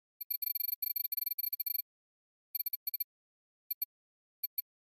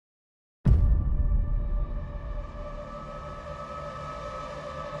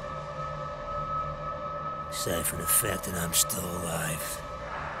Aside from the fact that I'm still alive.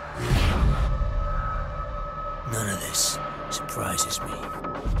 None of this surprises me.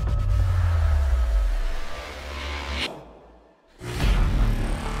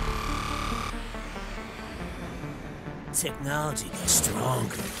 Technology got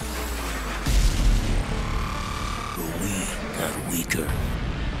stronger, but we got weaker.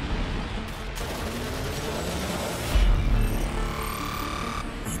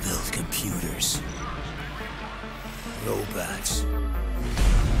 We built computers, robots,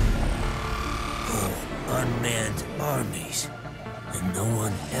 whole unmanned armies, and no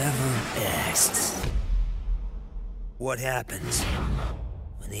one ever asked what happens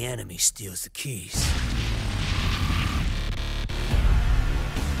when the enemy steals the keys.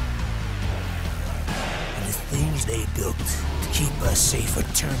 The things they built to keep us safe are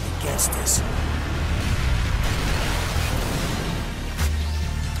turned against us.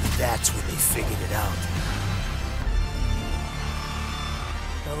 And that's when they figured it out.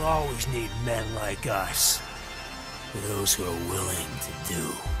 They'll always need men like us. Those who are willing to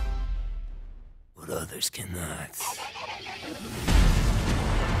do what others cannot.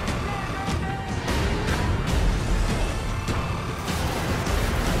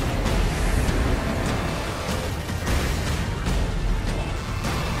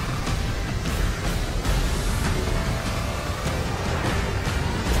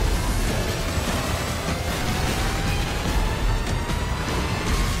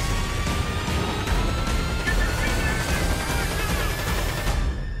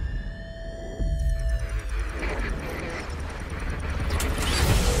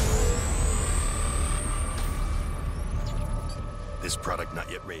 This product not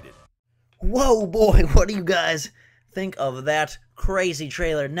yet rated. Whoa, boy, what do you guys think of that crazy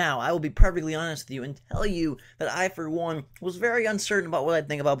trailer? Now, I will be perfectly honest with you and tell you that I, for one, was very uncertain about what I'd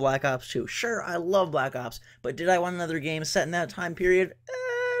think about Black Ops 2. Sure, I love Black Ops, but did I want another game set in that time period?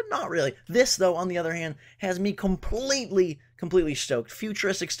 Not really. This, though, on the other hand, has me completely stoked.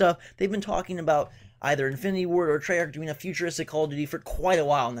 Futuristic stuff. They've been talking about either Infinity Ward or Treyarch doing a futuristic Call of Duty for quite a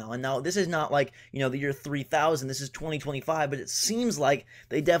while now. And now this is not like, the year 3000. This is 2025, but it seems like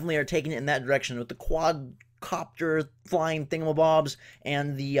they definitely are taking it in that direction with the quadcopter flying thingamabobs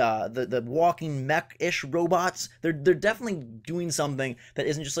and the walking mech-ish robots. They're definitely doing something that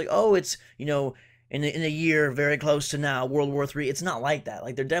isn't just like, oh, it's, in a year very close to now, World War III. It's not like that.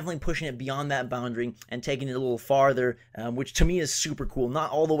 Like, they're definitely pushing it beyond that boundary and taking it a little farther, which to me is super cool. Not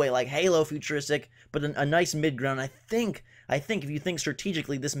all the way like Halo futuristic, but a nice mid-ground. I think if you think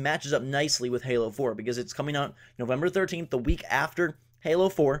strategically, this matches up nicely with Halo 4 because it's coming out November 13th, the week after Halo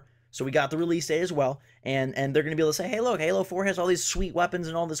 4. So we got the release date as well, and they're going to be able to say, hey, look, Halo 4 has all these sweet weapons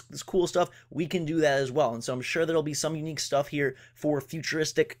and all this cool stuff. We can do that as well. And so I'm sure there'll be some unique stuff here for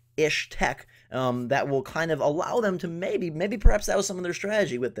futuristic-ish tech that will kind of allow them to maybe perhaps that was some of their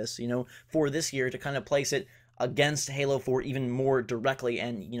strategy with this, for this year to kind of place it against Halo 4 even more directly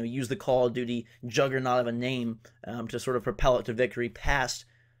and, use the Call of Duty juggernaut of a name to sort of propel it to victory past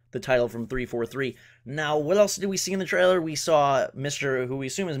the title from 343. Now, what else did we see in the trailer? We saw Mr. who we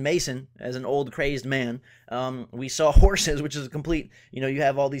assume is Mason as an old crazed man. We saw horses, which is a complete, you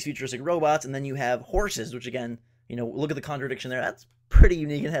have all these futuristic robots, and then you have horses, which again, look at the contradiction there. That's pretty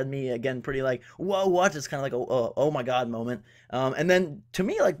unique and had me, again, pretty like, whoa, what? It's kind of like a oh my god moment. And then, to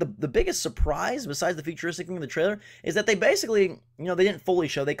me, like, the biggest surprise, besides the futuristic thing in the trailer, is that they basically, they didn't fully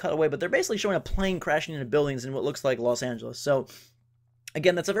show, they cut away, but they're basically showing a plane crashing into buildings in what looks like Los Angeles. So,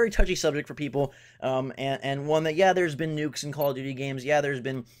 again, that's a very touchy subject for people, and one that, yeah, there's been nukes in Call of Duty games, yeah, there's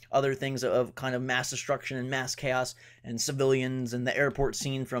been other things of kind of mass destruction and mass chaos and civilians and the airport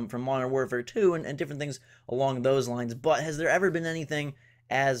scene from Modern Warfare 2 and different things along those lines, but has there ever been anything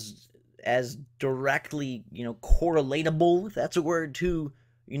as directly, correlatable, if that's a word, to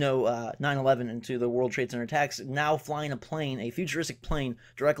 9/11 and to the World Trade Center attacks, now flying a plane, a futuristic plane,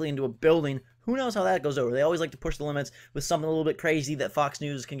 directly into a building? Who knows how that goes over? They always like to push the limits with something a little bit crazy that Fox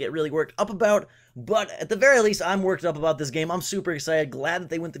News can get really worked up about, but at the very least, I'm worked up about this game. I'm super excited, glad that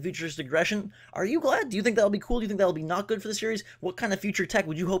they went the futuristic direction. Are you glad? Do you think that'll be cool? Do you think that'll be not good for the series? What kind of future tech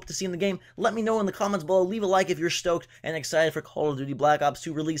would you hope to see in the game? Let me know in the comments below. Leave a like if you're stoked and excited for Call of Duty Black Ops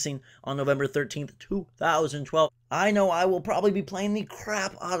 2 releasing on November 13th, 2012. I know I will probably be playing the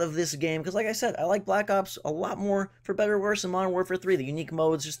crap out of this game, because like I said, I like Black Ops a lot more, for better or worse, than Modern Warfare 3. The unique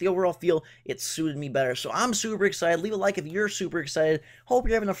modes, just the overall feel, it suited me better. So I'm super excited. Leave a like if you're super excited. Hope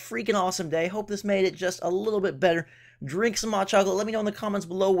you're having a freaking awesome day. Hope this made it just a little bit better. Drink some hot chocolate. Let me know in the comments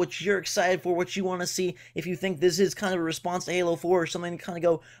below what you're excited for, what you want to see. If you think this is kind of a response to Halo 4 or something to kind of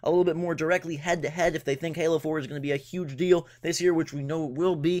go a little bit more directly head-to-head, if they think Halo 4 is going to be a huge deal this year, which we know it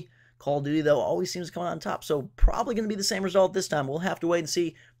will be. Call of Duty, though, always seems to come out on top, so probably going to be the same result this time. We'll have to wait and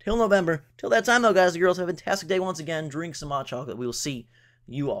see till November. Till that time, though, guys and girls, have a fantastic day once again. Drink some hot chocolate. We will see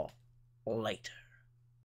you all later.